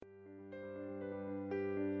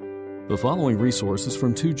The following resources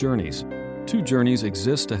from Two Journeys. Two Journeys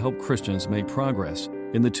exists to help Christians make progress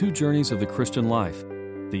in the two journeys of the Christian life,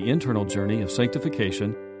 the internal journey of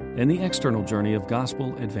sanctification and the external journey of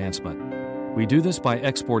gospel advancement. We do this by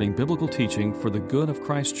exporting biblical teaching for the good of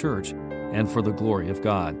Christ's church and for the glory of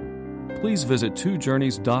God. Please visit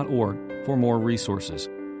twojourneys.org for more resources.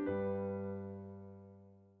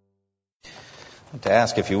 I'd like to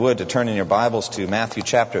ask, if you would, to turn in your Bibles to Matthew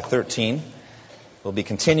chapter 13. We'll be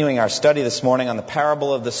continuing our study this morning on the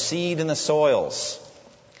parable of the seed and the soils.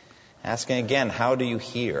 Asking again, how do you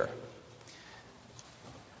hear?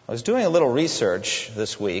 I was doing a little research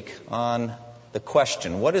this week on the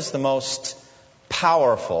question, what is the most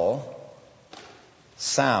powerful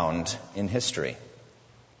sound in history?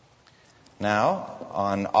 Now,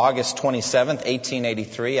 on August 27th,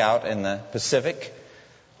 1883, out in the Pacific,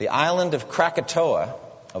 the island of Krakatoa,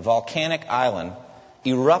 a volcanic island,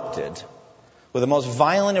 erupted with the most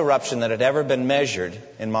violent eruption that had ever been measured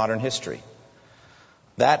in modern history.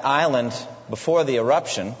 That island, before the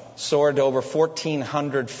eruption, soared over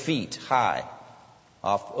 1,400 feet high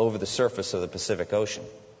over the surface of the Pacific Ocean.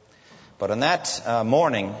 But on that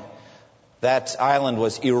morning, that island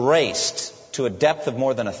was erased to a depth of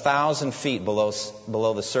more than 1,000 feet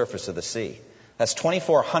below the surface of the sea. That's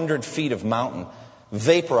 2,400 feet of mountain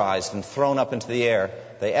vaporized and thrown up into the air.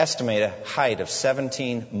 They estimate a height of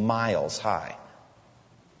 17 miles high.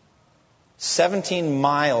 17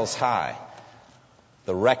 miles high.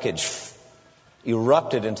 The wreckage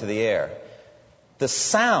erupted into the air. The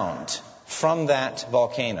sound from that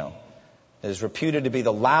volcano is reputed to be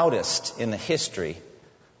the loudest in the history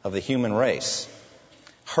of the human race.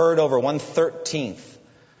 Heard over 1/13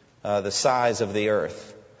 the size of the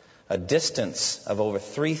earth. A distance of over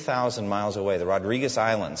 3,000 miles away. The Rodriguez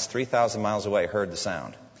Islands, 3,000 miles away, heard the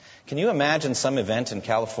sound. Can you imagine some event in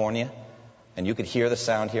California and you could hear the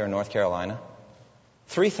sound here in North Carolina?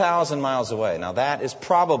 3,000 miles away. Now that is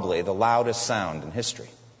probably the loudest sound in history.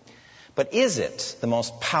 But is it the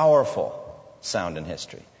most powerful sound in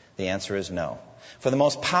history? The answer is no. For the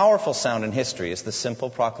most powerful sound in history is the simple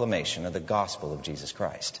proclamation of the gospel of Jesus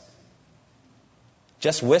Christ.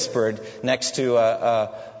 Just whispered next to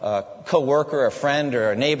a co-worker, a friend,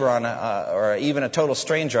 or a neighbor or even a total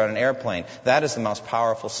stranger on an airplane. That is the most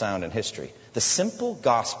powerful sound in history. The simple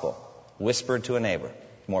gospel whispered to a neighbor,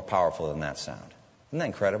 more powerful than that sound. Isn't that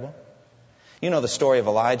incredible? You know the story of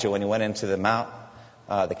Elijah when he went into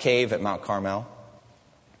the cave at Mount Carmel.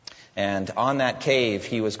 And on that cave,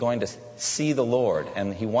 he was going to see the Lord.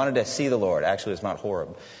 And he wanted to see the Lord. Actually, it was Mount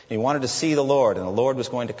Horeb. He wanted to see the Lord, and the Lord was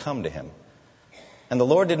going to come to him. And the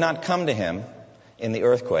Lord did not come to him in the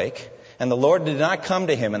earthquake. And the Lord did not come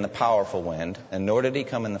to him in the powerful wind. And nor did he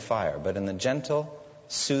come in the fire, but in the gentle,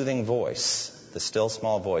 soothing voice, the still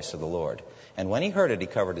small voice of the Lord. And when he heard it, he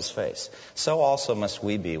covered his face. So also must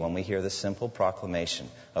we be when we hear the simple proclamation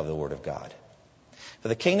of the Word of God. For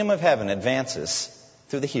the kingdom of heaven advances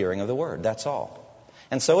through the hearing of the Word. That's all.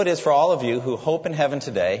 And so it is for all of you who hope in heaven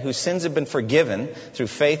today, whose sins have been forgiven through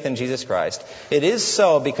faith in Jesus Christ. It is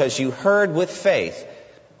so because you heard with faith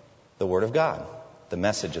the Word of God, the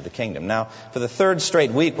message of the kingdom. Now, for the third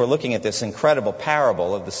straight week, we're looking at this incredible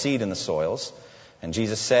parable of the seed and the soils. And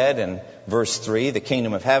Jesus said in verse 3, the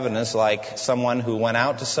kingdom of heaven is like someone who went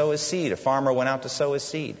out to sow his seed. A farmer went out to sow his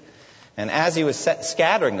seed. And as he was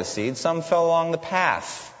scattering the seed, some fell along the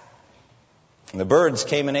path. And the birds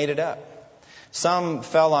came and ate it up. Some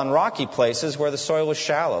fell on rocky places where the soil was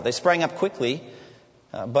shallow. They sprang up quickly,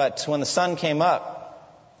 but when the sun came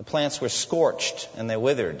up, the plants were scorched and they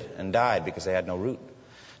withered and died because they had no root.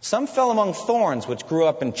 Some fell among thorns which grew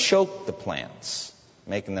up and choked the plants,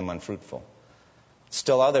 making them unfruitful.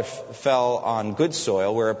 Still others fell on good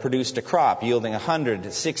soil where it produced a crop yielding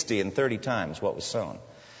 100, 60, and 30 times what was sown.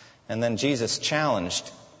 And then Jesus challenged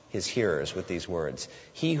his hearers with these words.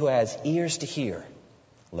 He who has ears to hear,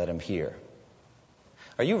 let him hear.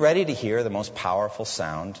 Are you ready to hear the most powerful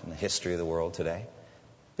sound in the history of the world today?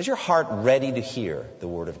 Is your heart ready to hear the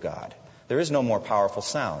Word of God? There is no more powerful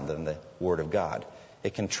sound than the Word of God.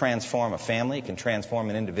 It can transform a family. It can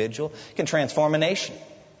transform an individual. It can transform a nation.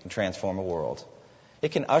 It can transform a world.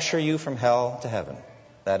 It can usher you from hell to heaven.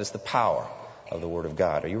 That is the power of the Word of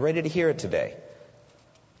God. Are you ready to hear it today?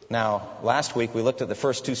 Now, last week we looked at the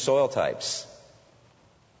first two soil types.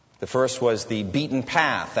 The first was the beaten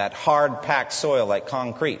path, that hard-packed soil like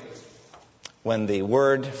concrete. When the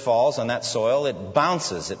Word falls on that soil, it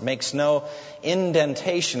bounces. It makes no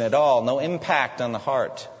indentation at all, no impact on the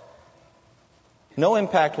heart. No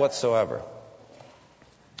impact whatsoever.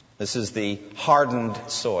 This is the hardened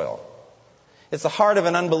soil. It's the heart of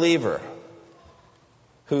an unbeliever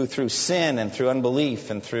who through sin and through unbelief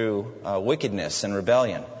and through wickedness and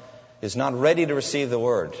rebellion is not ready to receive the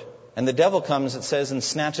word. And the devil comes, it says, and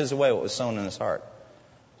snatches away what was sown in his heart.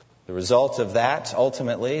 The result of that,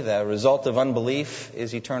 ultimately, the result of unbelief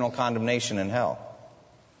is eternal condemnation in hell.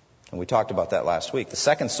 And we talked about that last week. The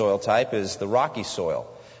second soil type is the rocky soil,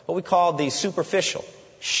 what we call the superficial,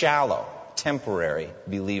 shallow, temporary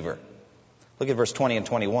believer. Look at verse 20 and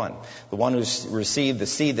 21. The one who's received the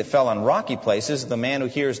seed that fell on rocky places, the man who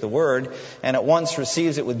hears the word and at once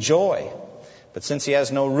receives it with joy. But since he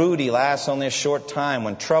has no root, he lasts only a short time.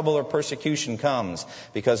 When trouble or persecution comes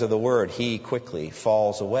because of the word, he quickly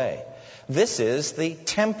falls away. This is the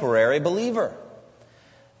temporary believer.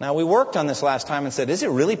 Now, we worked on this last time and said, is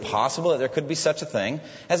it really possible that there could be such a thing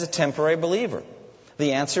as a temporary believer?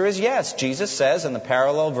 The answer is yes. Jesus says in the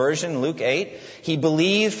parallel version, Luke 8, he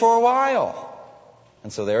believed for a while.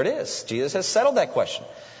 And so there it is. Jesus has settled that question.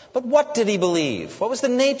 But what did he believe? What was the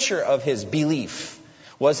nature of his belief?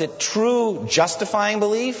 Was it true justifying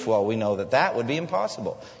belief? Well, we know that that would be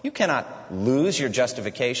impossible. You cannot lose your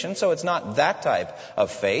justification, so it's not that type of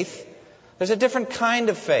faith. There's a different kind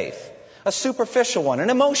of faith, a superficial one, an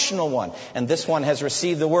emotional one. And this one has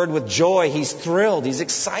received the word with joy. He's thrilled. He's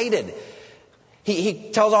excited. He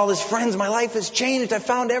tells all his friends, my life has changed. I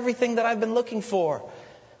found everything that I've been looking for.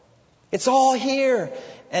 It's all here.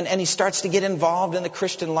 And he starts to get involved in the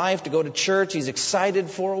Christian life, to go to church. He's excited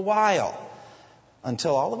for a while.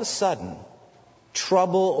 Until all of a sudden,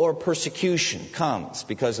 trouble or persecution comes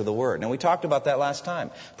because of the word. And we talked about that last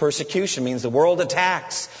time. Persecution means the world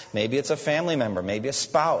attacks. Maybe it's a family member, maybe a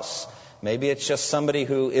spouse. Maybe it's just somebody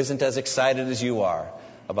who isn't as excited as you are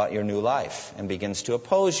about your new life and begins to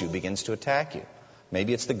oppose you, begins to attack you.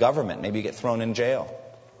 Maybe it's the government. Maybe you get thrown in jail.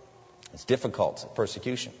 It's difficult,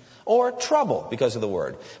 persecution. Or trouble because of the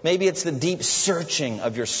word. Maybe it's the deep searching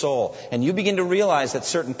of your soul, and you begin to realize that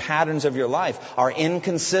certain patterns of your life are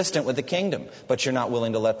inconsistent with the kingdom, but you're not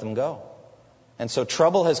willing to let them go. And so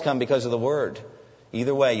trouble has come because of the word.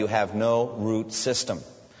 Either way, you have no root system,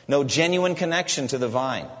 no genuine connection to the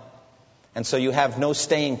vine. And so you have no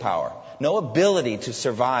staying power, no ability to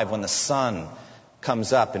survive when the sun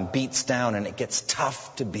comes up and beats down and it gets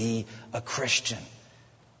tough to be a Christian.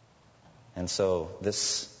 And so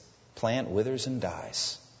this plant withers and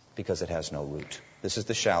dies because it has no root. This is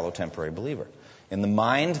the shallow temporary believer. In the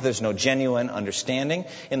mind, there's no genuine understanding.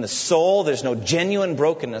 In the soul, there's no genuine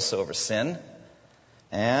brokenness over sin.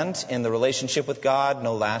 And in the relationship with God,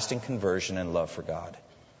 no lasting conversion and love for God.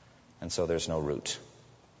 And so there's no root.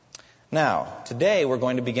 Now, today we're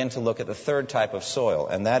going to begin to look at the third type of soil,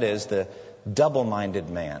 and that is the double-minded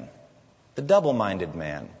man. The double-minded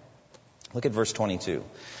man. Look at verse 22.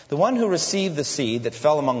 The one who received the seed that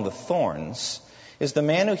fell among the thorns is the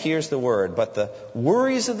man who hears the word, but the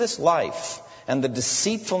worries of this life and the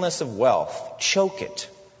deceitfulness of wealth choke it,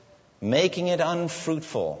 making it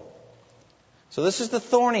unfruitful. So this is the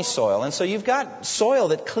thorny soil. And so you've got soil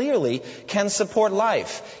that clearly can support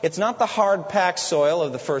life. It's not the hard-packed soil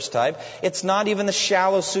of the first type. It's not even the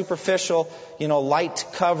shallow, superficial, light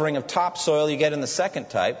covering of topsoil you get in the second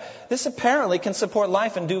type. This apparently can support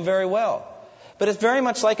life and do very well. But it's very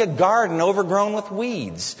much like a garden overgrown with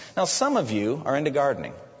weeds. Now, some of you are into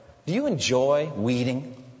gardening. Do you enjoy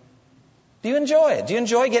weeding? Do you enjoy it? Do you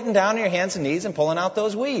enjoy getting down on your hands and knees and pulling out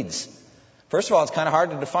those weeds? First of all, it's kind of hard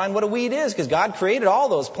to define what a weed is because God created all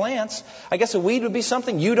those plants. I guess a weed would be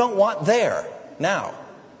something you don't want there now.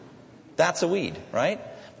 That's a weed, right?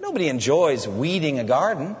 Nobody enjoys weeding a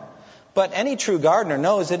garden. But any true gardener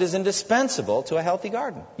knows it is indispensable to a healthy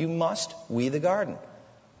garden. You must weed the garden.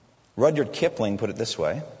 Rudyard Kipling put it this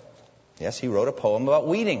way. Yes, he wrote a poem about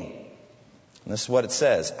weeding. And this is what it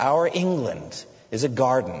says. Our England is a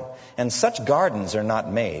garden, and such gardens are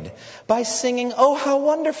not made by singing, "Oh, how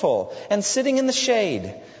wonderful," and sitting in the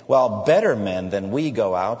shade, while better men than we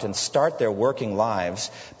go out and start their working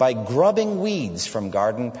lives by grubbing weeds from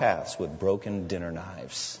garden paths with broken dinner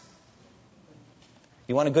knives.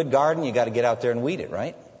 You want a good garden, you got to get out there and weed it,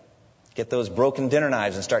 right? Get those broken dinner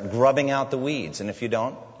knives and start grubbing out the weeds, and if you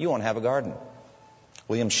don't, you won't have a garden.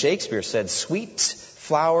 William Shakespeare said, "Sweet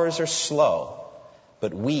flowers are slow,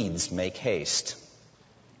 but weeds make haste."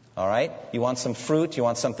 All right? You want some fruit, you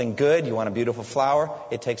want something good, you want a beautiful flower,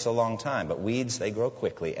 it takes a long time. But weeds, they grow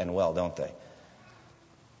quickly and well, don't they?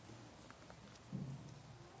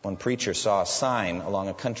 One preacher saw a sign along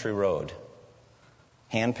a country road,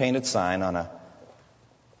 hand-painted sign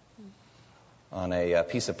on a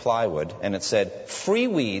piece of plywood, and it said, "Free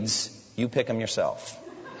weeds, you pick them yourself."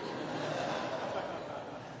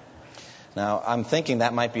 Now, I'm thinking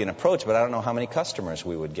that might be an approach, but I don't know how many customers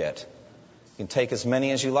we would get. You can take as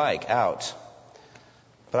many as you like out.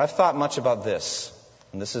 But I've thought much about this,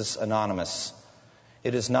 and this is anonymous.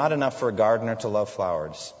 It is not enough for a gardener to love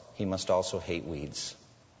flowers. He must also hate weeds.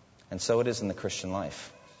 And so it is in the Christian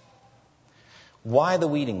life. Why the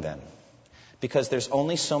weeding then? Because there's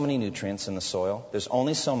only so many nutrients in the soil. There's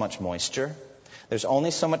only so much moisture. There's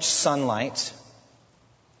only so much sunlight.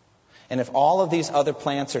 And if all of these other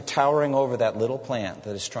plants are towering over that little plant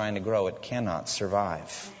that is trying to grow, it cannot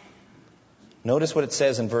survive. Notice what it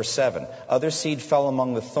says in verse 7. Other seed fell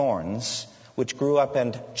among the thorns, which grew up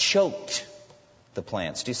and choked the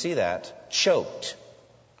plants. Do you see that? Choked.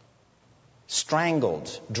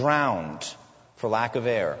 Strangled, drowned, for lack of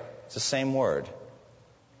air. It's the same word.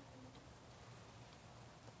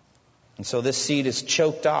 And so this seed is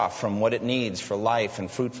choked off from what it needs for life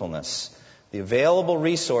and fruitfulness. The available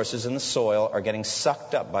resources in the soil are getting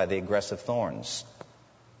sucked up by the aggressive thorns.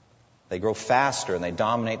 They grow faster and they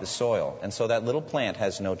dominate the soil. And so that little plant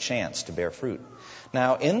has no chance to bear fruit.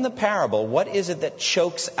 Now, in the parable, what is it that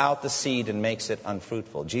chokes out the seed and makes it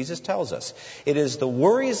unfruitful? Jesus tells us it is the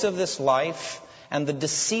worries of this life and the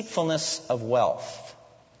deceitfulness of wealth.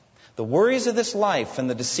 The worries of this life and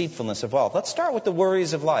the deceitfulness of wealth. Let's start with the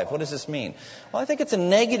worries of life. What does this mean? Well, I think it's a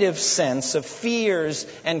negative sense of fears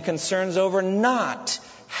and concerns over not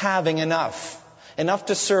having enough. Enough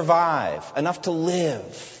to survive. Enough to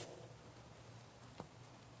live.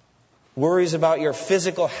 Worries about your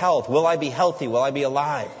physical health. Will I be healthy? Will I be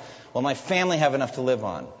alive? Will my family have enough to live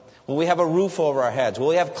on? Will we have a roof over our heads? Will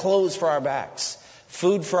we have clothes for our backs?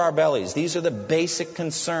 Food for our bellies? These are the basic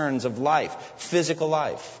concerns of life, physical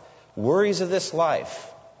life. Worries of this life.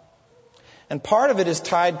 And part of it is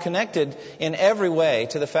connected in every way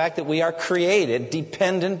to the fact that we are created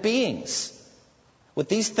dependent beings. With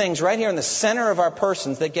these things right here in the center of our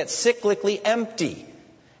persons that get cyclically empty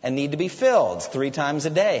and need to be filled 3 times a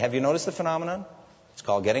day. Have you noticed the phenomenon? It's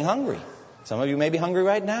called getting hungry. Some of you may be hungry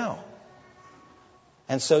right now.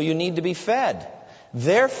 And so you need to be fed.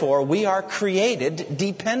 Therefore, we are created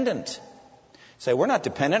dependent. Say, we're not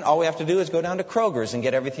dependent. All we have to do is go down to Kroger's and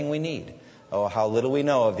get everything we need. Oh, how little we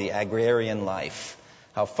know of the agrarian life.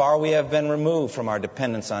 How far we have been removed from our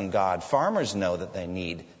dependence on God. Farmers know that they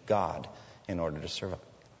need God in order to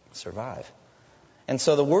survive. And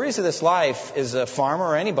so the worries of this life is a farmer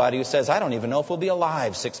or anybody who says, I don't even know if we'll be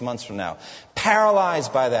alive 6 months from now.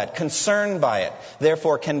 Paralyzed by that, concerned by it,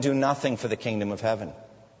 therefore can do nothing for the kingdom of heaven.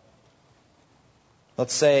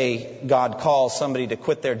 Let's say God calls somebody to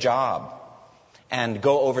quit their job and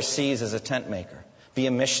go overseas as a tent maker, be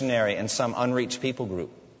a missionary in some unreached people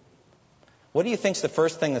group. What do you think is the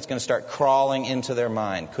first thing that's going to start crawling into their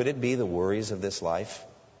mind? Could it be the worries of this life?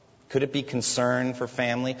 Could it be concern for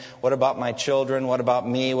family? What about my children? What about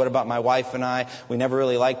me? What about my wife and I? We never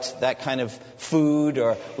really liked that kind of food,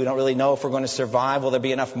 or we don't really know if we're going to survive. Will there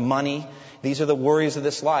be enough money? These are the worries of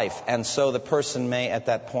this life. And so the person may at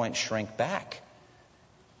that point shrink back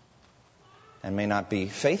and may not be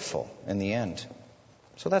faithful in the end.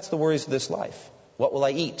 So that's the worries of this life. What will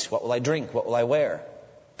I eat? What will I drink? What will I wear?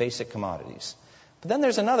 Basic commodities. But then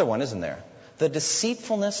there's another one, isn't there? The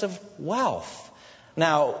deceitfulness of wealth.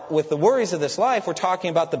 Now, with the worries of this life, we're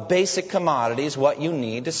talking about the basic commodities, what you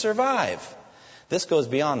need to survive. This goes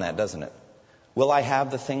beyond that, doesn't it? Will I have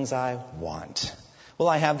the things I want? Will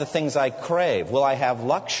I have the things I crave? Will I have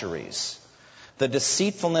luxuries? The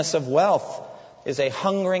deceitfulness of wealth is a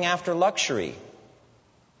hungering after luxury.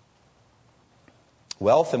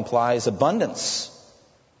 Wealth implies abundance.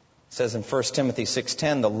 It says in 1 Timothy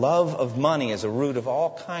 6:10, the love of money is a root of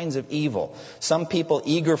all kinds of evil. Some people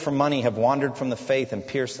eager for money have wandered from the faith and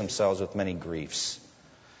pierced themselves with many griefs.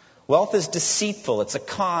 Wealth is deceitful. It's a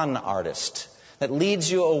con artist that leads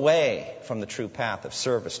you away from the true path of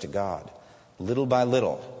service to God, little by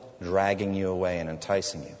little, dragging you away and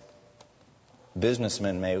enticing you. A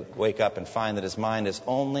businessman may wake up and find that his mind is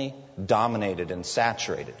only dominated and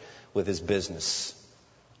saturated with his business.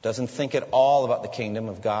 Doesn't think at all about the kingdom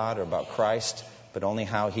of God or about Christ, but only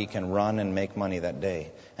how he can run and make money that day.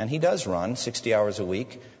 And he does run 60 hours a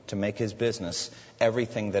week to make his business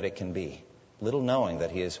everything that it can be, little knowing that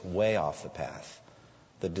he is way off the path.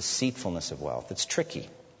 The deceitfulness of wealth. It's tricky.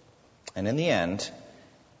 And in the end,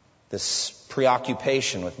 this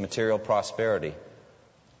preoccupation with material prosperity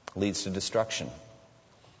leads to destruction.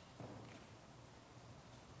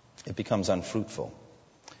 It becomes unfruitful.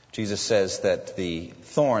 Jesus says that the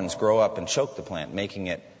thorns grow up and choke the plant, making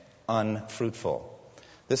it unfruitful.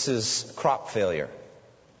 This is crop failure.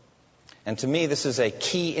 And to me, this is a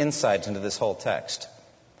key insight into this whole text.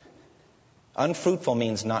 Unfruitful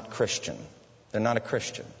means not Christian. They're not a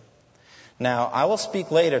Christian. Now, I will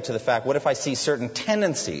speak later to the fact, what if I see certain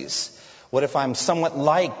tendencies? What if I'm somewhat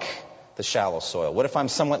like the shallow soil? What if I'm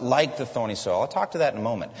somewhat like the thorny soil? I'll talk to that in a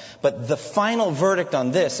moment. But the final verdict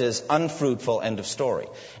on this is unfruitful, end of story.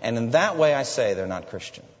 And in that way I say they're not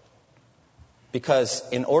Christian. Because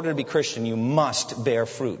in order to be Christian, you must bear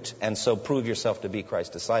fruit, and so prove yourself to be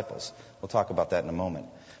Christ's disciples. We'll talk about that in a moment.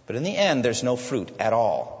 But in the end, there's no fruit at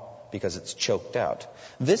all, because it's choked out.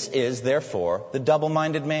 This is, therefore, the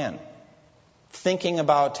double-minded man, thinking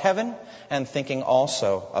about heaven and thinking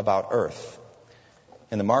also about earth.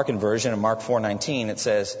 In the Markan version, in Mark 4:19,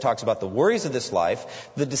 it talks about the worries of this life,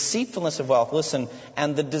 the deceitfulness of wealth, listen,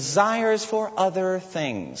 and the desires for other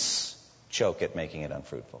things choke it, making it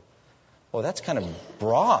unfruitful. Well, that's kind of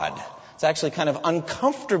broad. It's actually kind of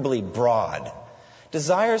uncomfortably broad.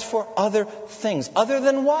 Desires for other things. Other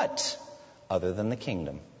than what? Other than the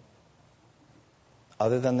kingdom.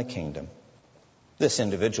 Other than the kingdom. This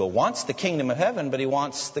individual wants the kingdom of heaven, but he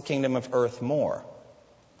wants the kingdom of earth more.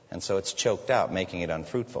 And so it's choked out, making it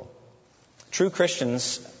unfruitful. True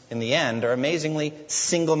Christians, in the end, are amazingly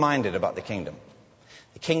single-minded about the kingdom.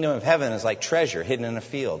 The kingdom of heaven is like treasure hidden in a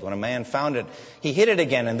field. When a man found it, he hid it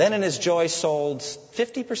again, and then in his joy sold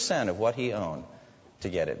 50% of what he owned to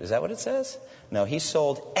get it. Is that what it says? No, he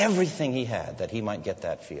sold everything he had that he might get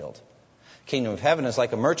that field. The kingdom of heaven is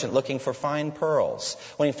like a merchant looking for fine pearls.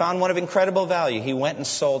 When he found one of incredible value, he went and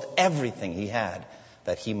sold everything he had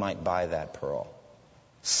that he might buy that pearl.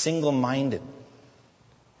 Single-minded.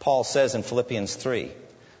 Paul says in Philippians 3,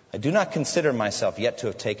 I do not consider myself yet to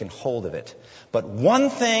have taken hold of it. But one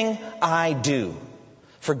thing I do,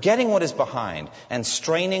 forgetting what is behind and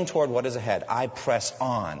straining toward what is ahead, I press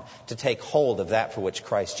on to take hold of that for which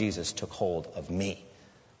Christ Jesus took hold of me.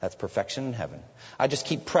 That's perfection in heaven. I just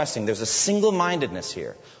keep pressing. There's a single-mindedness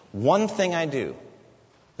here. One thing I do.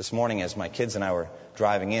 This morning as my kids and I were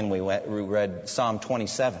driving in, we read Psalm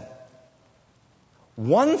 27.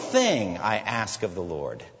 One thing I ask of the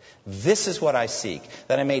Lord, this is what I seek,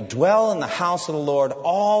 that I may dwell in the house of the Lord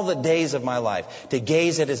all the days of my life, to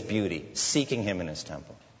gaze at His beauty, seeking Him in His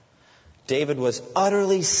temple. David was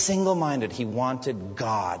utterly single-minded. He wanted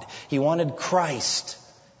God. He wanted Christ.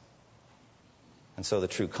 And so the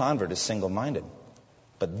true convert is single-minded.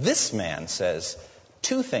 But this man says,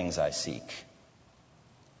 two things I seek.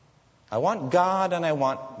 I want God and I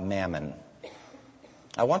want mammon.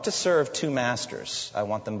 I want to serve two masters. I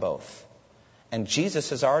want them both. And Jesus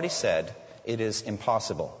has already said it is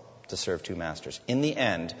impossible to serve two masters. In the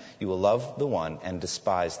end, you will love the one and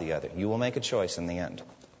despise the other. You will make a choice in the end.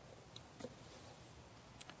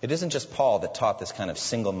 It isn't just Paul that taught this kind of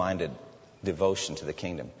single-minded devotion to the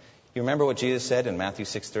kingdom. You remember what Jesus said in Matthew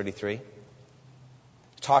 6:33?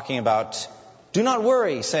 Talking about, do not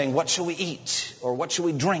worry, saying, what shall we eat? Or what shall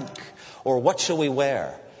we drink? Or what shall we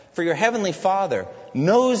wear? For your heavenly Father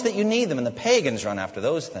knows that you need them, and the pagans run after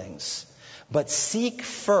those things. But seek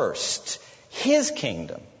first His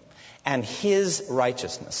kingdom and His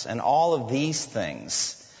righteousness, and all of these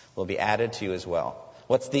things will be added to you as well.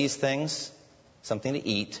 What's these things? Something to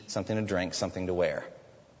eat, something to drink, something to wear.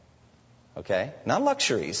 Okay? Not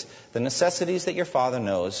luxuries. The necessities that your Father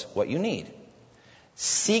knows what you need.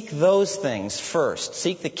 Seek those things first.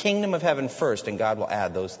 Seek the kingdom of heaven first, and God will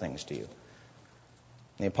add those things to you.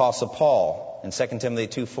 The Apostle Paul in 2 Timothy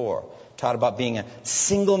 2:4 taught about being a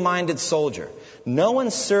single-minded soldier. No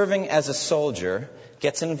one serving as a soldier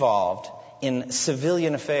gets involved in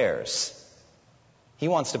civilian affairs. He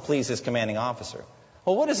wants to please his commanding officer.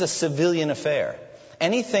 Well, what is a civilian affair?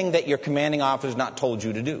 Anything that your commanding officer has not told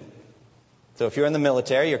you to do. So if you're in the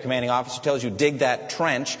military, your commanding officer tells you dig that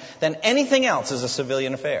trench, then anything else is a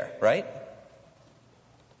civilian affair, right?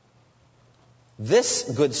 This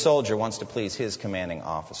good soldier wants to please his commanding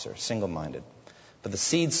officer, single-minded. But the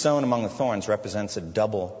seed sown among the thorns represents a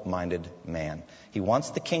double-minded man. He wants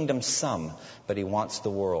the kingdom some, but he wants the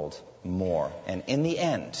world more. And in the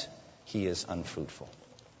end, he is unfruitful.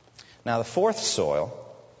 Now the fourth soil,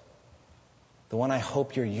 the one I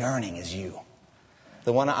hope you're yearning is you.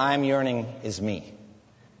 The one I'm yearning is me.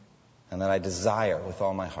 And that I desire with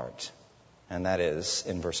all my heart. And that is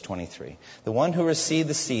in verse 23. The one who received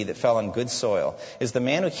the seed that fell on good soil is the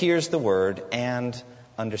man who hears the word and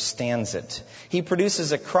understands it. He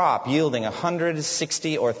produces a crop yielding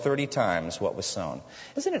 160 or 30 times what was sown.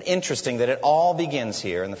 Isn't it interesting that it all begins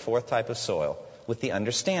here in the fourth type of soil with the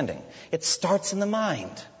understanding? It starts in the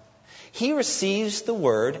mind. He receives the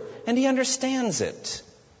word and he understands it.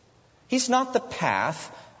 He's not the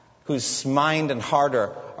path whose mind and heart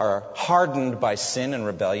are hardened by sin and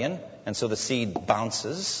rebellion, and so the seed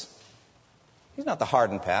bounces. He's not the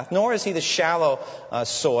hardened path, nor is he the shallow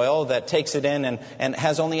soil that takes it in and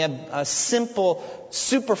has only a simple,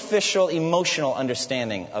 superficial, emotional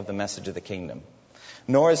understanding of the message of the kingdom.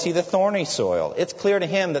 nor is he the thorny soil. It's clear to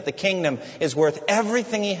him that the kingdom is worth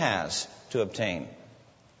everything he has to obtain.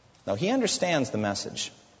 Now, he understands the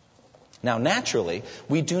message. Now, naturally,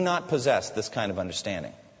 we do not possess this kind of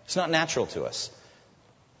understanding. It's not natural to us.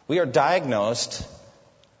 We are diagnosed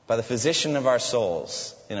by the physician of our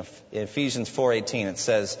souls. In Ephesians 4:18, it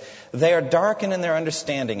says, "They are darkened in their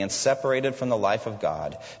understanding and separated from the life of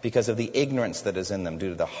God because of the ignorance that is in them due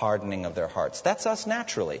to the hardening of their hearts." That's us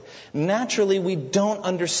naturally. Naturally, we don't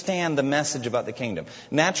understand the message about the kingdom.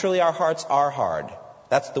 Naturally, our hearts are hard.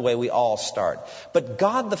 That's the way we all start. But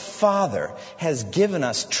God the Father has given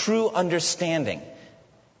us true understanding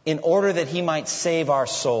in order that he might save our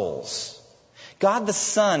souls. God the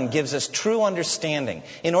Son gives us true understanding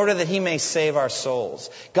in order that he may save our souls.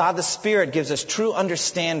 God the Spirit gives us true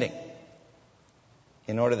understanding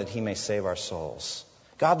in order that he may save our souls.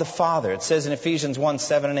 God the Father, it says in Ephesians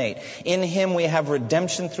 1:7-8, "In him we have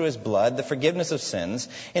redemption through his blood, the forgiveness of sins,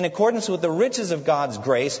 in accordance with the riches of God's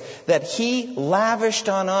grace that he lavished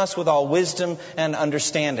on us with all wisdom and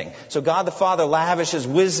understanding." So God the Father lavishes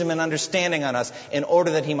wisdom and understanding on us in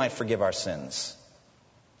order that he might forgive our sins.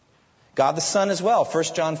 God the Son as well.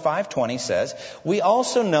 1 John 5:20 says, "We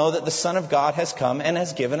also know that the Son of God has come and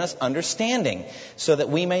has given us understanding, so that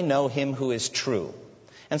we may know him who is true."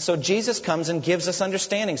 And so Jesus comes and gives us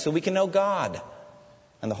understanding so we can know God.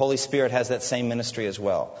 And the Holy Spirit has that same ministry as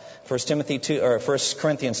well. 1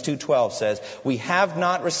 Corinthians 2:12 says, "We have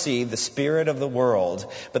not received the spirit of the world,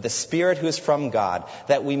 but the Spirit who is from God,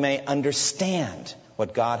 that we may understand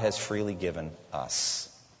what God has freely given us."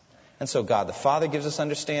 And so God the Father gives us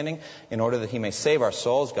understanding in order that he may save our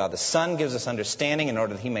souls. God the Son gives us understanding in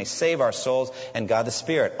order that he may save our souls. And God the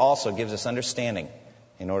Spirit also gives us understanding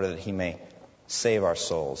in order that he may save our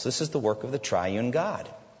souls. This is the work of the triune God.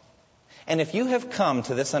 And if you have come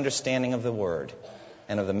to this understanding of the Word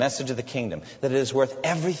and of the message of the kingdom, that it is worth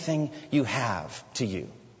everything you have to you,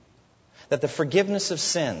 that the forgiveness of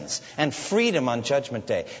sins and freedom on Judgment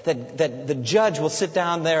Day, that the judge will sit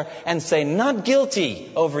down there and say, "Not guilty,"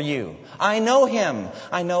 over you. "I know him,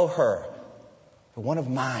 I know her, for one of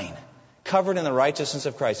mine, covered in the righteousness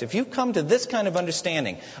of Christ." If you come to this kind of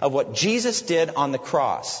understanding of what Jesus did on the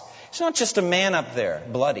cross, it's not just a man up there,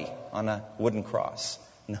 bloody, on a wooden cross.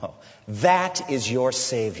 No, that is your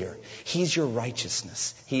Savior. He's your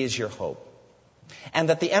righteousness. He is your hope. And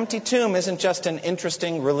that the empty tomb isn't just an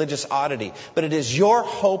interesting religious oddity, but it is your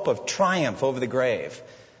hope of triumph over the grave.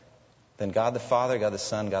 Then God the Father, God the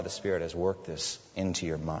Son, God the Spirit has worked this into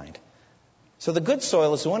your mind. So the good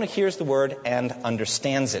soil is the one who hears the word and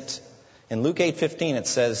understands it. In Luke 8:15 it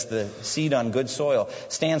says the seed on good soil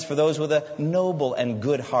stands for those with a noble and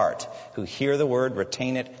good heart who hear the word,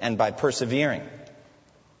 retain it, and by persevering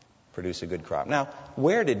produce a good crop. Now,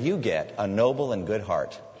 where did you get a noble and good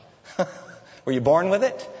heart? Were you born with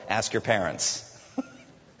it? Ask your parents.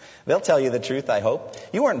 They'll tell you the truth, I hope.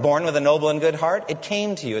 You weren't born with a noble and good heart. It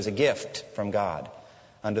came to you as a gift from God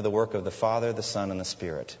under the work of the Father, the Son, and the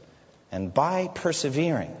Spirit. And by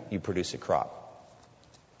persevering, you produce a crop.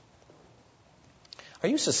 Are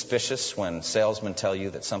you suspicious when salesmen tell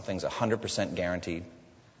you that something's 100% guaranteed?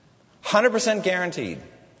 100% guaranteed.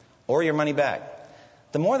 Or your money back.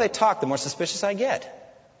 The more they talk, the more suspicious I get.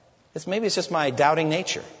 Maybe it's just my doubting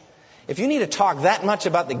nature. If you need to talk that much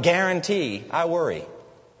about the guarantee, I worry.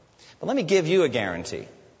 But let me give you a guarantee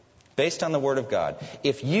based on the Word of God.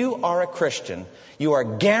 If you are a Christian, you are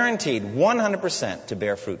guaranteed 100% to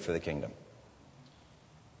bear fruit for the kingdom.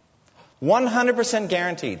 100%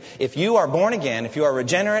 guaranteed. If you are born again, if you are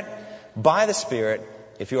regenerate by the Spirit,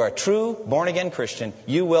 if you are a true born-again Christian,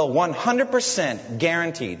 you will 100%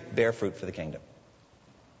 guaranteed bear fruit for the kingdom.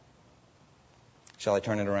 Shall I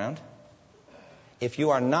turn it around? If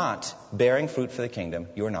you are not bearing fruit for the kingdom,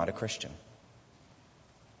 you are not a Christian.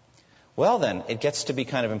 Well then, it gets to be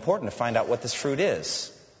kind of important to find out what this fruit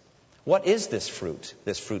is. What is this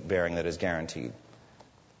fruit bearing that is guaranteed?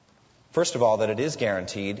 First of all, that it is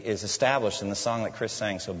guaranteed is established in the song that Chris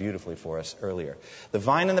sang so beautifully for us earlier. The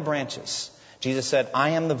vine and the branches. Jesus said, "I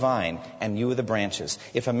am the vine and you are the branches.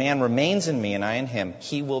 If a man remains in me and I in him,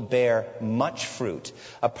 he will bear much fruit.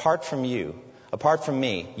 Apart from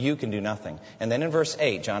me, you can do nothing." And then in verse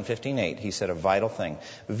 8, John 15:8, he said a vital thing.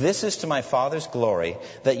 "This is to my Father's glory,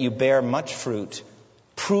 that you bear much fruit,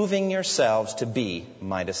 proving yourselves to be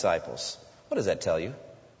my disciples." What does that tell you?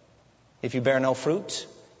 If you bear no fruit,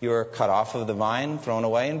 you're cut off of the vine, thrown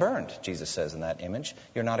away, and burned, Jesus says in that image.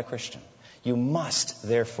 You're not a Christian. You must,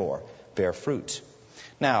 therefore, bear fruit.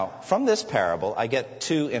 Now, from this parable, I get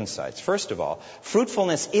two insights. First of all,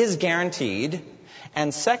 fruitfulness is guaranteed.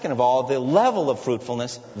 And second of all, the level of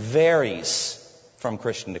fruitfulness varies from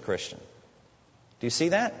Christian to Christian. Do you see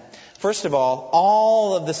that? First of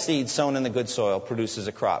all of the seed sown in the good soil produces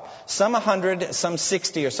a crop. Some 100, some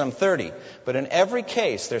 60, or some 30. But in every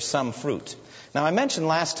case, there's some fruit. Now, I mentioned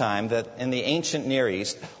last time that in the ancient Near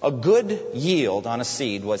East, a good yield on a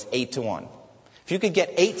seed was 8-1. If you could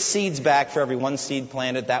get 8 seeds back for every 1 seed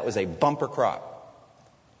planted, that was a bumper crop.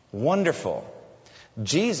 Wonderful.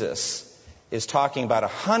 Jesus is talking about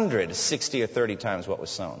 100, 60, or 30 times what was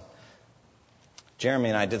sown. Jeremy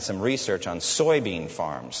and I did some research on soybean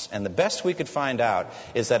farms, and the best we could find out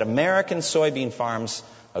is that American soybean farms,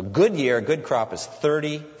 a good year, a good crop is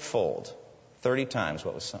 30-fold, 30 times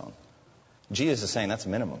what was sown. Jesus is saying that's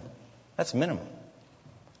minimum. That's minimum.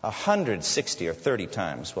 160 or 30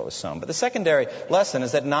 times what was sown. But the secondary lesson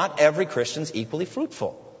is that not every Christian is equally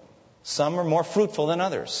fruitful. Some are more fruitful than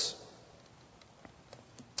others.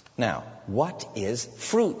 Now, what is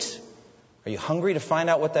fruit? Are you hungry to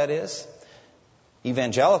find out what that is?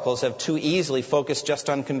 Evangelicals have too easily focused just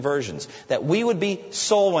on conversions, that we would be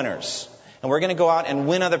soul winners, and we're going to go out and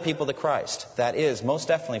win other people to Christ. That is most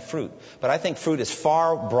definitely fruit. But I think fruit is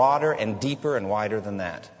far broader and deeper and wider than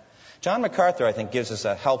that. John MacArthur, I think, gives us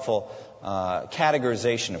a helpful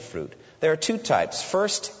categorization of fruit. There are 2 types.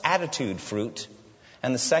 First, attitude fruit,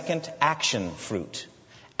 and the second, action fruit.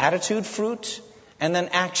 Attitude fruit, and then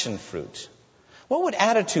action fruit. What would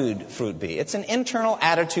attitude fruit be? It's an internal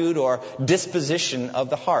attitude or disposition of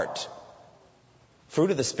the heart.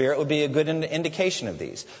 Fruit of the Spirit would be a good indication of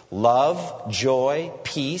these. Love, joy,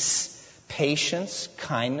 peace, patience,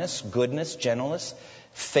 kindness, goodness, gentleness,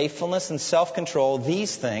 faithfulness, and self-control.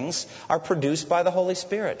 These things are produced by the Holy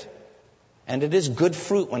Spirit. And it is good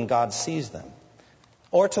fruit when God sees them.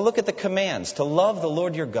 Or to look at the commands, to love the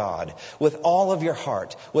Lord your God with all of your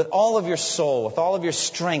heart, with all of your soul, with all of your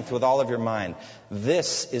strength, with all of your mind.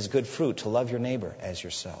 This is good fruit, to love your neighbor as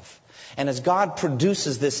yourself. And as God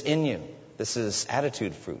produces this in you, this is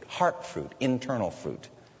attitude fruit, heart fruit, internal fruit.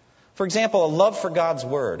 For example, a love for God's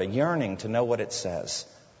Word, a yearning to know what it says.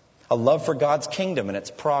 A love for God's kingdom and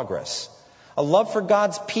its progress. A love for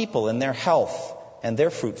God's people and their health and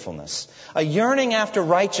their fruitfulness. A yearning after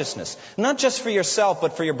righteousness, not just for yourself,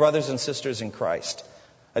 but for your brothers and sisters in Christ.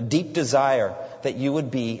 A deep desire that you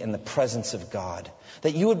would be in the presence of God,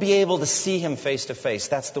 that you would be able to see Him face to face.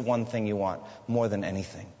 That's the one thing you want more than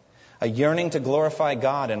anything. A yearning to glorify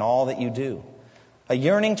God in all that you do. A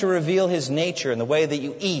yearning to reveal His nature in the way that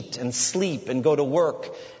you eat and sleep and go to work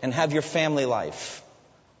and have your family life.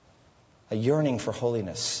 A yearning for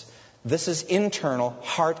holiness. This is internal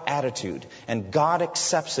heart attitude, and God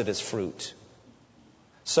accepts it as fruit.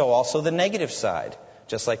 So also the negative side,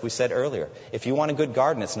 just like we said earlier. If you want a good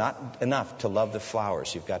garden, it's not enough to love the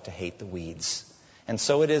flowers. You've got to hate the weeds. And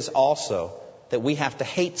so it is also that we have to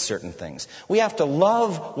hate certain things. We have to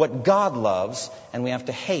love what God loves, and we have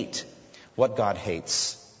to hate what God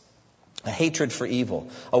hates. A hatred for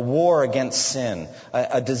evil, a war against sin,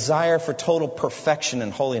 a desire for total perfection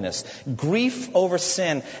and holiness, grief over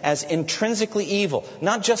sin as intrinsically evil,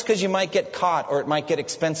 not just because you might get caught or it might get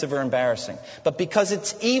expensive or embarrassing, but because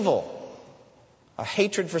it's evil. A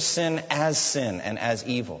hatred for sin and as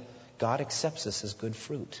evil. God accepts this as good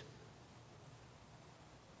fruit.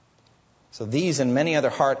 So these and many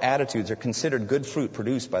other heart attitudes are considered good fruit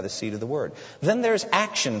produced by the seed of the Word. Then there's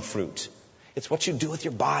action fruit. It's what you do with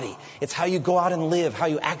your body. It's how you go out and live, how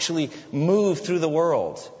you actually move through the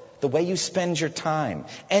world, the way you spend your time.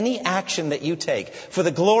 Any action that you take for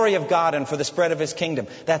the glory of God and for the spread of His kingdom,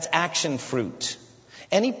 that's action fruit.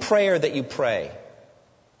 Any prayer that you pray,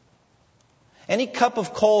 any cup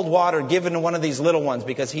of cold water given to one of these little ones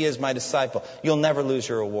because he is my disciple, you'll never lose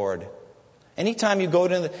your reward. Anytime you go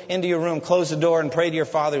into your room, close the door and pray to your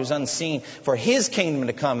Father who's unseen for His kingdom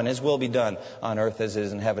to come and His will be done on earth as it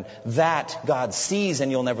is in heaven. That God sees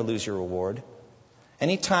and you'll never lose your reward.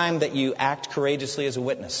 Anytime that you act courageously as a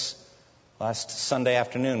witness. Last Sunday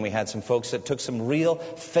afternoon we had some folks that took some real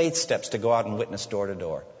faith steps to go out and witness door to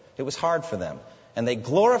door. It was hard for them. And they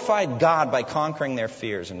glorified God by conquering their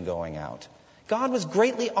fears and going out. God was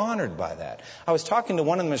greatly honored by that. I was talking to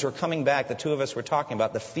one of them as we were coming back. The two of us were talking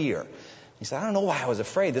about the fear. He said, I don't know why I was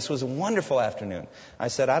afraid. This was a wonderful afternoon. I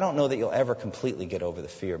said, I don't know that you'll ever completely get over the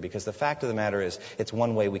fear, because the fact of the matter is, it's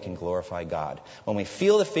one way we can glorify God. When we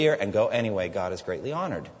feel the fear and go anyway, God is greatly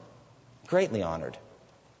honored. Greatly honored.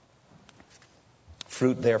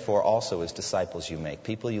 Fruit, therefore, also is disciples you make,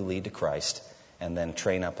 people you lead to Christ and then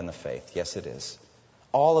train up in the faith. Yes, it is.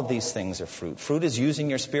 All of these things are fruit. Fruit is using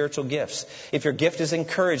your spiritual gifts. If your gift is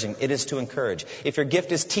encouraging, it is to encourage. If your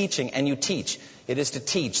gift is teaching and you teach, it is to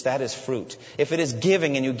teach. That is fruit. If it is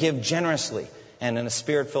giving and you give generously and in a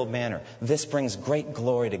spirit-filled manner, this brings great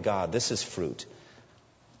glory to God. This is fruit.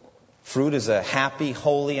 Fruit is a happy,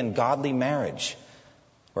 holy, and godly marriage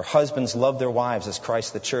where husbands love their wives as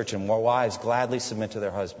Christ the church, and where wives gladly submit to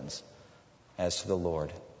their husbands as to the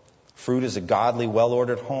Lord. Fruit is a godly,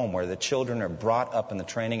 well-ordered home where the children are brought up in the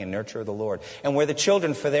training and nurture of the Lord, and where the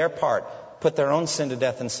children, for their part, put their own sin to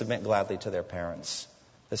death and submit gladly to their parents.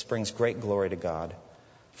 This brings great glory to God.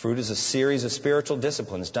 Fruit is a series of spiritual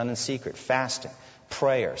disciplines done in secret: fasting,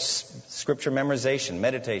 prayer, scripture memorization,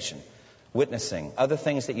 meditation, witnessing, other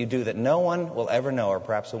things that you do that no one will ever know, or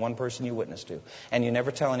perhaps the one person you witness to, and you never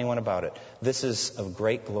tell anyone about it. This is of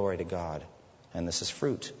great glory to God, and this is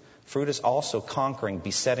fruit. Fruit is also conquering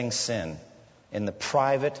besetting sin in the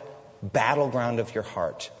private battleground of your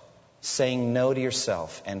heart, saying no to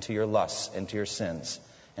yourself and to your lusts and to your sins,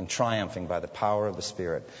 and triumphing by the power of the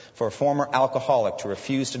Spirit. For a former alcoholic to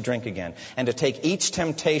refuse to drink again and to take each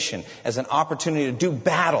temptation as an opportunity to do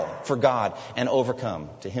battle for God and overcome.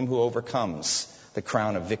 To him who overcomes, the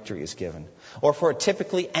crown of victory is given. Or for a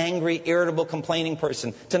typically angry, irritable, complaining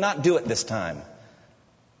person to not do it this time,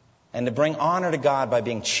 and to bring honor to God by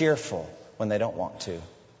being cheerful when they don't want to.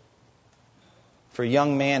 For a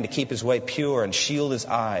young man to keep his way pure and shield his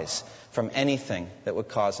eyes from anything that would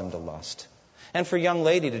cause him to lust. And for a young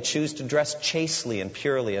lady to choose to dress chastely and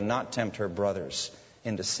purely and not tempt her brothers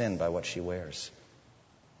into sin by what she wears.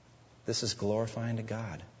 This is glorifying to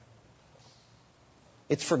God.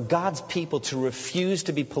 It's for God's people to refuse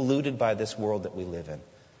to be polluted by this world that we live in.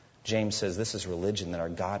 James says this is religion that our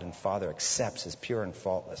God and Father accepts as pure and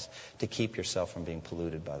faultless, to keep yourself from being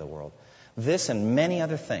polluted by the world. This and many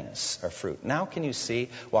other things are fruit. Now can you see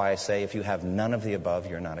why I say if you have none of the above,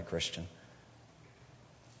 you're not a Christian?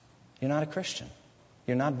 You're not a Christian.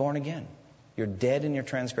 You're not born again. You're dead in your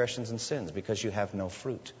transgressions and sins because you have no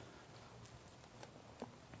fruit.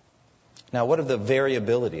 Now, what of the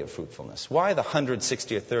variability of fruitfulness? Why the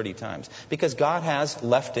 160 or 30 times? Because God has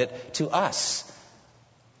left it to us,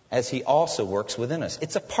 as He also works within us.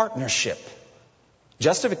 It's a partnership.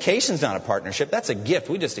 Justification's not a partnership. That's a gift.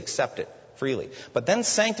 We just accept it freely. But then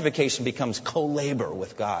sanctification becomes co-labor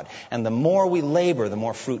with God. And the more we labor, the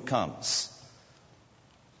more fruit comes.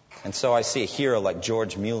 And so I see a hero like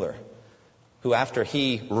George Mueller, who after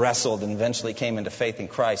he wrestled and eventually came into faith in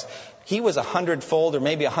Christ, he was 100-fold or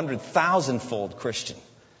maybe 100,000-fold Christian.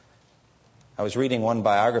 I was reading one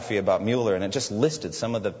biography about Mueller, and it just listed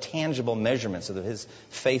some of the tangible measurements of his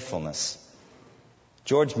faithfulness.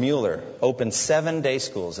 George Mueller opened 7 day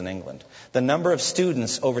schools in England. The number of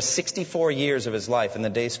students over 64 years of his life in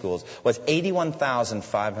the day schools was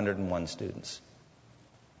 81,501 students.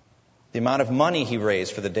 The amount of money he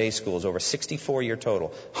raised for the day schools over 64-year total,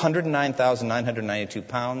 109,992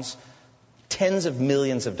 pounds, tens of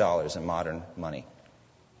millions of dollars in modern money.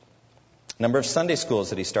 Number of Sunday schools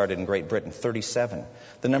that he started in Great Britain, 37.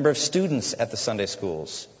 The number of students at the Sunday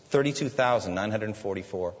schools,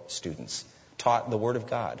 32,944 students. Taught the Word of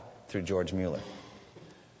God through George Mueller.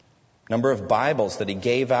 Number of Bibles that he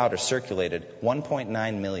gave out or circulated,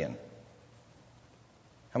 1.9 million.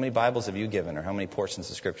 How many Bibles have you given, or how many portions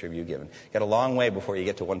of Scripture have you given? You got a long way before you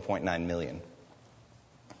get to 1.9 million.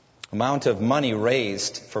 Amount of money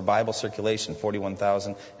raised for Bible circulation,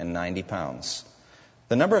 41,090 pounds.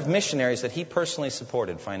 The number of missionaries that he personally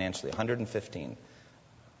supported financially, 115.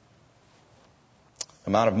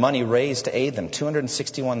 Amount of money raised to aid them,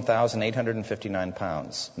 261,859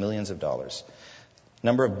 pounds, millions of dollars.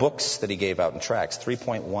 Number of books that he gave out in tracts,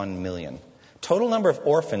 3.1 million. Total number of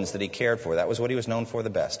orphans that he cared for, that was what he was known for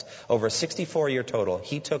the best. Over a 64-year total,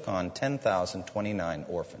 he took on 10,029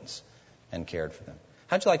 orphans and cared for them.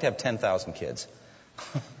 How'd you like to have 10,000 kids?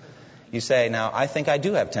 You say, now, I think I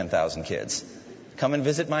do have 10,000 kids. Come and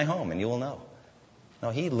visit my home and you will know.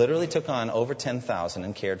 No, he literally took on over 10,000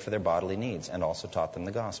 and cared for their bodily needs and also taught them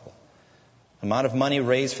the gospel. Amount of money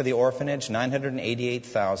raised for the orphanage,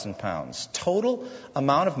 988,000 pounds. Total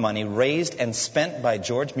amount of money raised and spent by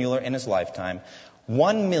George Mueller in his lifetime,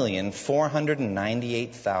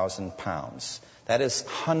 1,498,000 pounds. That is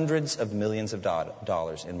hundreds of millions of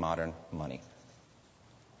dollars in modern money.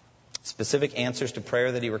 Specific answers to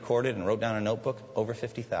prayer that he recorded and wrote down in a notebook, over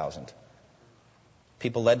 50,000.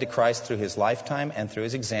 People led to Christ through his lifetime and through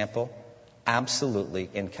his example, absolutely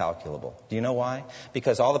incalculable. Do you know why?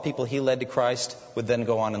 Because all the people he led to Christ would then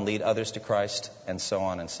go on and lead others to Christ, and so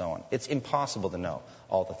on and so on. It's impossible to know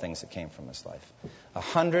all the things that came from his life.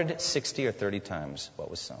 160 or 30 times what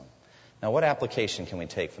was sown. Now, what application can we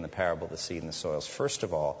take from the parable of the seed and the soils? First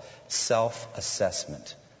of all,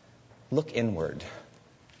 self-assessment. Look inward.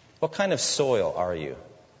 What kind of soil are you?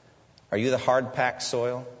 Are you the hard-packed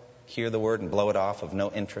soil? Hear the word and blow it off, of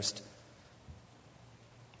no interest?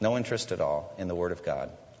 No interest at all in the Word of God.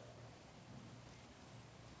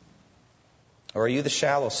 Or are you the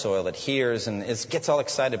shallow soil that hears and gets all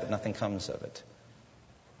excited but nothing comes of it?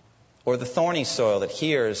 Or the thorny soil that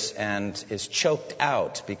hears and is choked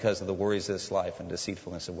out because of the worries of this life and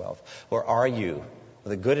deceitfulness of wealth? Or are you,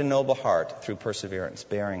 with a good and noble heart, through perseverance,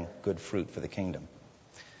 bearing good fruit for the kingdom?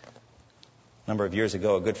 A number of years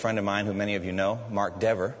ago, a good friend of mine, who many of you know, Mark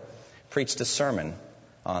Dever, preached a sermon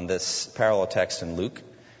on this parallel text in Luke.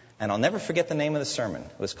 And I'll never forget the name of the sermon.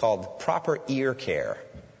 It was called Proper Ear Care.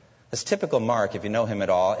 It's typical Mark, if you know him at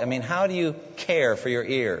all. I mean, how do you care for your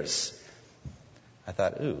ears? I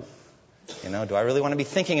thought, do I really want to be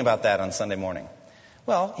thinking about that on Sunday morning?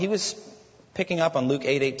 Well, he was picking up on Luke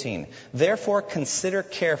 8:18. Therefore, consider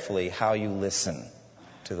carefully how you listen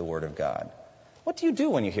to the Word of God. What do you do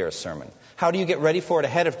when you hear a sermon? How do you get ready for it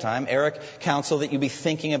ahead of time? Eric counseled that you be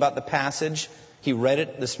thinking about the passage. He read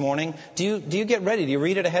it this morning. Do you get ready? Do you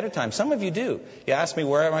read it ahead of time? Some of you do. You ask me,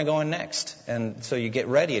 where am I going next? And so you get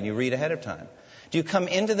ready and you read ahead of time. Do you come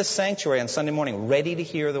into the sanctuary on Sunday morning ready to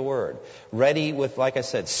hear the Word? Ready with, like I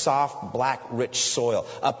said, soft, black, rich soil,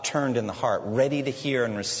 upturned in the heart, ready to hear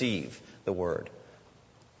and receive the Word?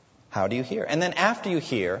 How do you hear? And then after you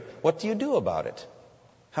hear, what do you do about it?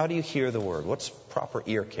 How do you hear the Word? What's proper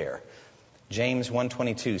ear care? James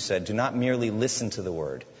 1:22 said, do not merely listen to the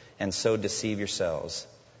Word and so deceive yourselves.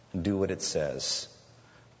 Do what it says.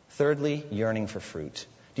 Thirdly, yearning for fruit.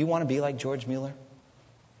 Do you want to be like George Mueller?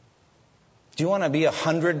 Do you want to be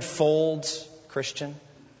 100-fold Christian?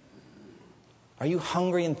 Are you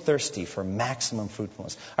hungry and thirsty for maximum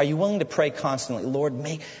fruitfulness? Are you willing to pray constantly, Lord,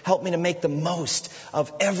 help me to make the most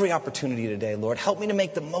of every opportunity today, Lord. Help me to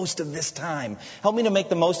make the most of this time. Help me to make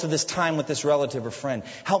the most of this time with this relative or friend.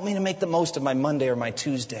 Help me to make the most of my Monday or my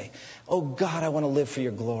Tuesday. Oh God, I want to live for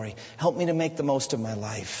your glory. Help me to make the most of my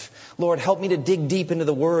life. Lord, help me to dig deep into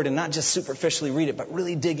the Word and not just superficially read it, but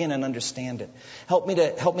really dig in and understand it. Help me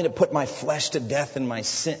to put my flesh to death in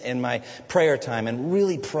my prayer time and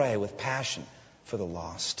really pray with passion for the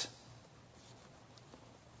lost.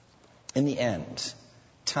 In the end,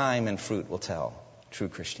 time and fruit will tell true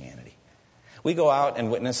Christianity. We go out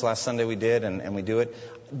and witness. Last Sunday we did, and we do it.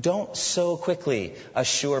 Don't so quickly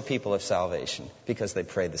assure people of salvation because they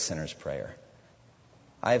prayed the sinner's prayer.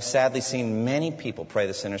 I have sadly seen many people pray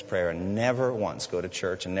the sinner's prayer and never once go to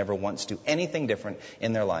church and never once do anything different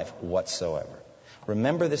in their life whatsoever.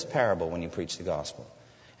 Remember this parable when you preach the gospel.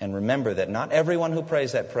 And remember that not everyone who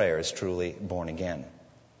prays that prayer is truly born again.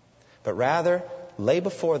 But rather, lay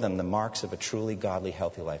before them the marks of a truly godly,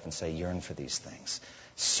 healthy life and say, yearn for these things.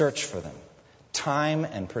 Search for them. Time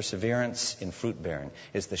and perseverance in fruit bearing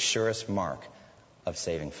is the surest mark of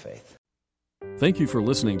saving faith. Thank you for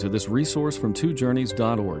listening to this resource from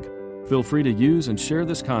twojourneys.org. Feel free to use and share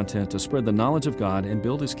this content to spread the knowledge of God and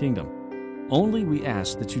build His kingdom. Only we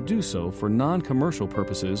ask that you do so for non-commercial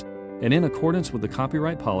purposes and in accordance with the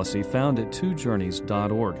copyright policy found at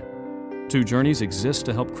twojourneys.org. Two Journeys exists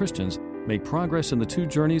to help Christians make progress in the two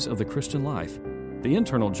journeys of the Christian life, the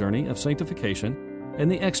internal journey of sanctification and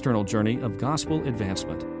the external journey of gospel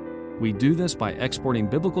advancement. We do this by exporting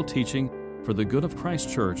biblical teaching for the good of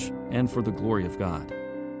Christ's church and for the glory of God.